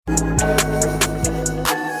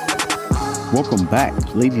Welcome back,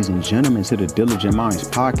 ladies and gentlemen, to the Diligent Minds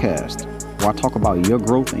podcast, where I talk about your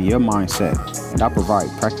growth and your mindset, and I provide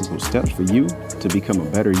practical steps for you to become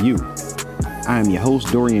a better you. I am your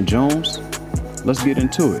host, Dorian Jones. Let's get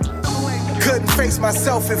into it. Couldn't face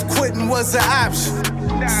myself if quitting was an option.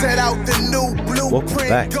 Set out the new blueprint. Welcome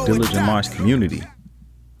back, Diligent Minds community.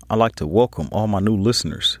 I'd like to welcome all my new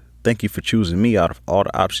listeners. Thank you for choosing me out of all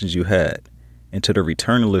the options you had. And to the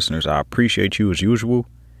returning listeners, I appreciate you as usual.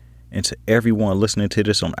 And to everyone listening to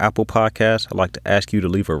this on Apple Podcasts, I'd like to ask you to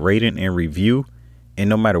leave a rating and review. And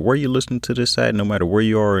no matter where you're listening to this at, no matter where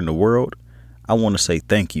you are in the world, I want to say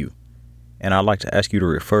thank you. And I'd like to ask you to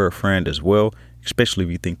refer a friend as well, especially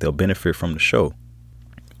if you think they'll benefit from the show.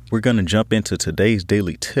 We're going to jump into today's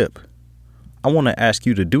daily tip. I want to ask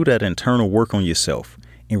you to do that internal work on yourself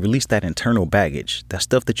and release that internal baggage, that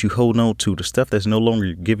stuff that you hold on to, the stuff that's no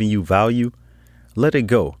longer giving you value. Let it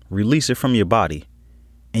go. Release it from your body.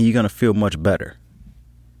 And you're going to feel much better.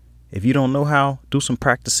 If you don't know how, do some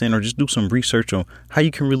practicing or just do some research on how you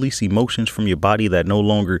can release emotions from your body that no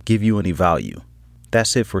longer give you any value.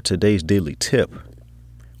 That's it for today's daily tip.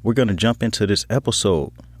 We're going to jump into this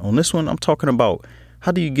episode. On this one, I'm talking about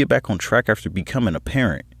how do you get back on track after becoming a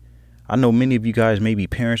parent? I know many of you guys may be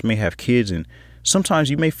parents, may have kids, and sometimes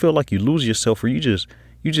you may feel like you lose yourself or you just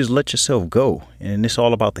let yourself go. And it's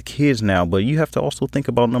all about the kids now, but you have to also think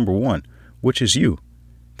about number one, which is you.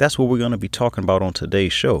 That's what we're going to be talking about on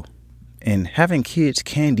today's show. And having kids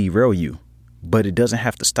can derail you, but it doesn't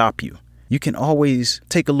have to stop you. You can always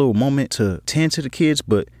take a little moment to tend to the kids,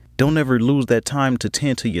 but don't ever lose that time to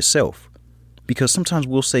tend to yourself. Because sometimes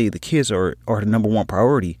we'll say the kids are the number one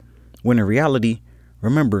priority, when in reality,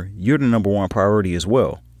 remember, you're the number one priority as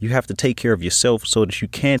well. You have to take care of yourself so that you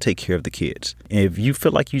can take care of the kids. And if you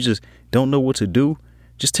feel like you just don't know what to do,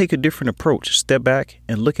 just take a different approach. Step back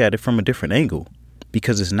and look at it from a different angle.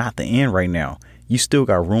 Because it's not the end right now. You still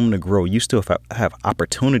got room to grow. You still have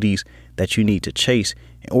opportunities that you need to chase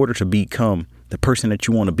in order to become the person that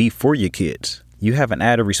you want to be for your kids. You have an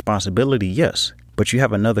added responsibility, yes, but you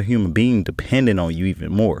have another human being dependent on you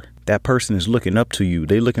even more. That person is looking up to you.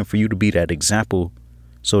 They're looking for you to be that example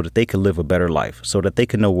so that they can live a better life, so that they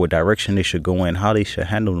can know what direction they should go in, how they should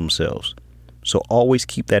handle themselves. So always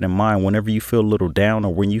keep that in mind whenever you feel a little down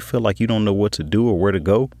or when you feel like you don't know what to do or where to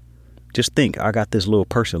go. Just think, I got this little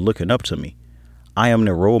person looking up to me. I am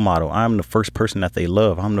their role model. I am the first person that they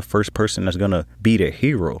love. I'm the first person that's going to be their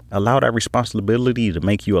hero. Allow that responsibility to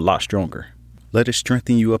make you a lot stronger. Let it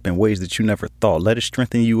strengthen you up in ways that you never thought. Let it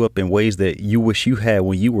strengthen you up in ways that you wish you had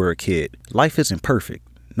when you were a kid. Life isn't perfect.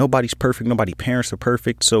 Nobody's perfect. Nobody's parents are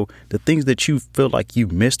perfect. So the things that you feel like you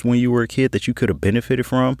missed when you were a kid that you could have benefited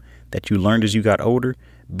from, that you learned as you got older,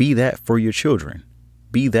 be that for your children.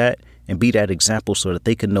 Be that and be that example so that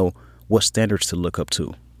they can know what standards to look up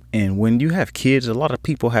to. And when you have kids, a lot of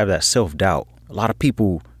people have that self-doubt. A lot of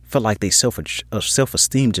people feel like their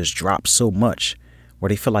self-esteem just drops so much where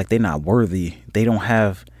they feel like they're not worthy. They don't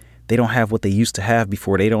have what they used to have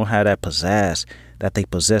before. They don't have that pizzazz that they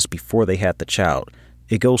possessed before they had the child.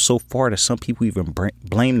 It goes so far that some people even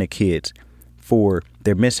blame the kids for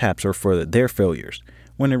their mishaps or for their failures.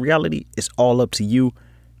 When in reality, it's all up to you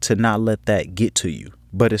to not let that get to you.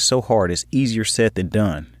 But it's so hard. It's easier said than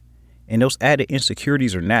done. And those added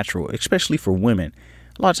insecurities are natural, especially for women.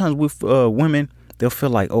 A lot of times with women, they'll feel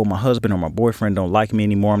like, oh, my husband or my boyfriend don't like me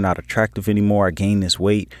anymore. I'm not attractive anymore. I gained this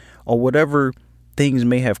weight or whatever things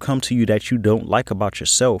may have come to you that you don't like about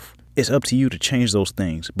yourself. It's up to you to change those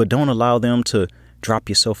things. But don't allow them to drop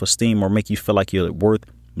your self-esteem or make you feel like you're worth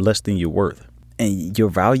less than you're worth. And your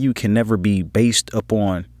value can never be based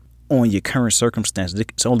upon your current circumstances.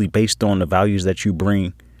 It's only based on the values that you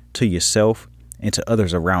bring to yourself and to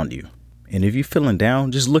others around you. And if you're feeling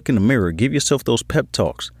down, just look in the mirror. Give yourself those pep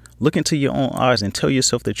talks. Look into your own eyes and tell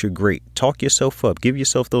yourself that you're great. Talk yourself up. Give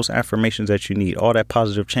yourself those affirmations that you need. All that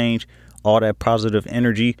positive change, all that positive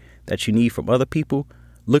energy that you need from other people.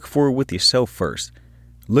 Look for it with yourself first.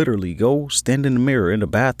 Literally go stand in the mirror in the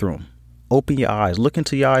bathroom. Open your eyes. Look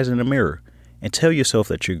into your eyes in the mirror and tell yourself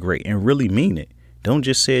that you're great and really mean it. Don't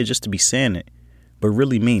just say it just to be saying it, but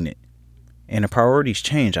really mean it. And the priorities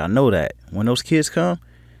change. I know that. When those kids come,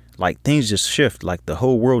 like things just shift, like the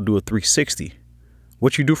whole world do a 360.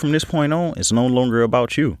 What you do from this point on is no longer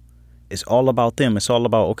about you. It's all about them. It's all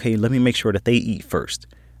about, okay, let me make sure that they eat first.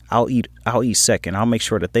 I'll eat second. I'll make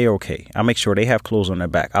sure that they're okay. I'll make sure they have clothes on their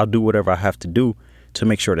back. I'll do whatever I have to do to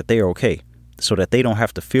make sure that they're okay, so that they don't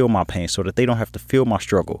have to feel my pain, so that they don't have to feel my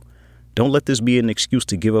struggle. Don't let this be an excuse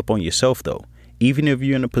to give up on yourself, though. Even if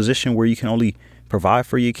you're in a position where you can only provide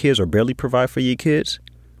for your kids or barely provide for your kids,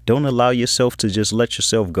 don't allow yourself to just let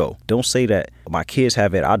yourself go. Don't say that my kids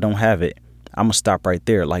have it, I don't have it, I'm going to stop right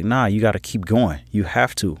there. Like, nah, you got to keep going. You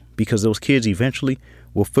have to, because those kids eventually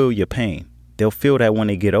will feel your pain. They'll feel that when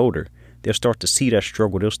they get older. They'll start to see that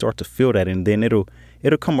struggle. They'll start to feel that. And then it'll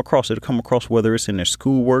come across. It'll come across whether it's in their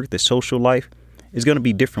schoolwork, their social life. It's going to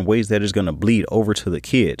be different ways that it's going to bleed over to the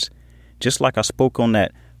kids. Just like I spoke on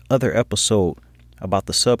that other episode about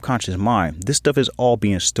the subconscious mind, this stuff is all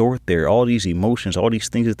being stored there. All these emotions, all these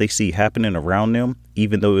things that they see happening around them,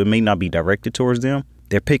 even though it may not be directed towards them,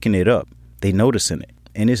 they're picking it up. They noticing it.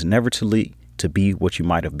 And it's never too late to be what you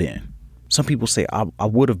might have been. Some people say, I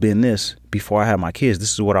would have been this before I had my kids.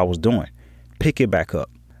 This is what I was doing. Pick it back up.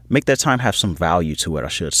 Make that time have some value to it, I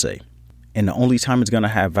should say. And the only time it's going to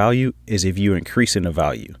have value is if you're increasing the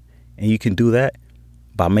value. And you can do that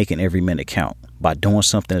by making every minute count, by doing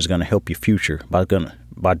something that's going to help your future, by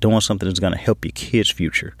doing something that's going to help your kids'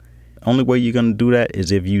 future. The only way you're going to do that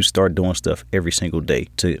is if you start doing stuff every single day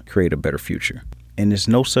to create a better future. And there's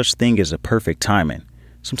no such thing as a perfect timing.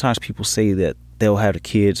 Sometimes people say that they'll have the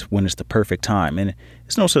kids when it's the perfect time. And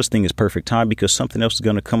there's no such thing as perfect time, because something else is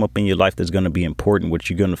going to come up in your life that's going to be important, which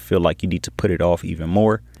you're going to feel like you need to put it off even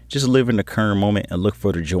more. Just live in the current moment and look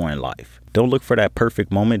for the joy in life. Don't look for that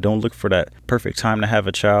perfect moment. Don't look for that perfect time to have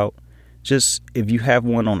a child. Just, if you have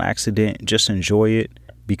one on accident, just enjoy it,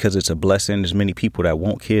 because it's a blessing. There's many people that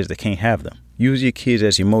want kids that can't have them. Use your kids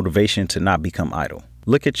as your motivation to not become idle.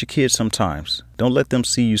 Look at your kids sometimes. Don't let them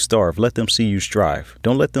see you starve. Let them see you strive.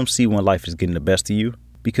 Don't let them see when life is getting the best of you,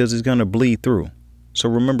 because it's going to bleed through. So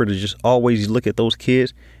remember to just always look at those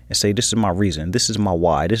kids and say, this is my reason. This is my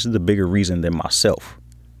why. This is the bigger reason than myself.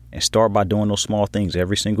 And start by doing those small things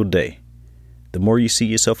every single day. The more you see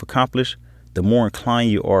yourself accomplish, the more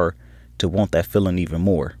inclined you are to want that feeling even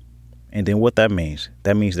more. And then what that means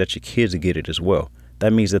that your kids will get it as well.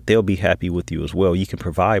 That means that they'll be happy with you as well. You can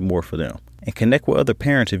provide more for them. And connect with other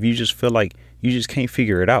parents if you just feel like you just can't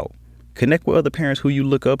figure it out. Connect with other parents who you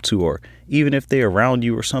look up to, or even if they're around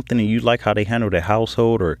you or something and you like how they handle their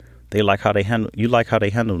household, or you like how they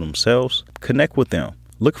handle themselves. Connect with them.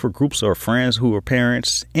 Look for groups or friends who are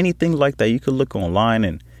parents, anything like that. You could look online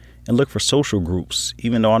and look for social groups,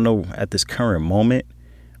 even though I know at this current moment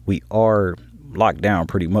we are locked down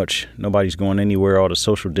pretty much. Nobody's going anywhere, all the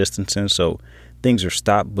social distancing, so things are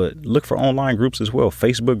stopped. But look for online groups as well,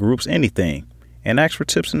 Facebook groups, anything, and ask for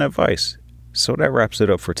tips and advice. So that wraps it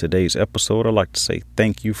up for today's episode. I'd like to say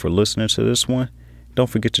thank you for listening to this one. Don't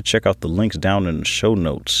forget to check out the links down in the show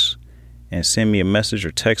notes and send me a message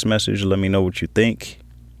or text message. Let me know what you think.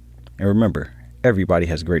 And remember, everybody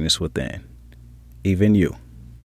has greatness within, even you.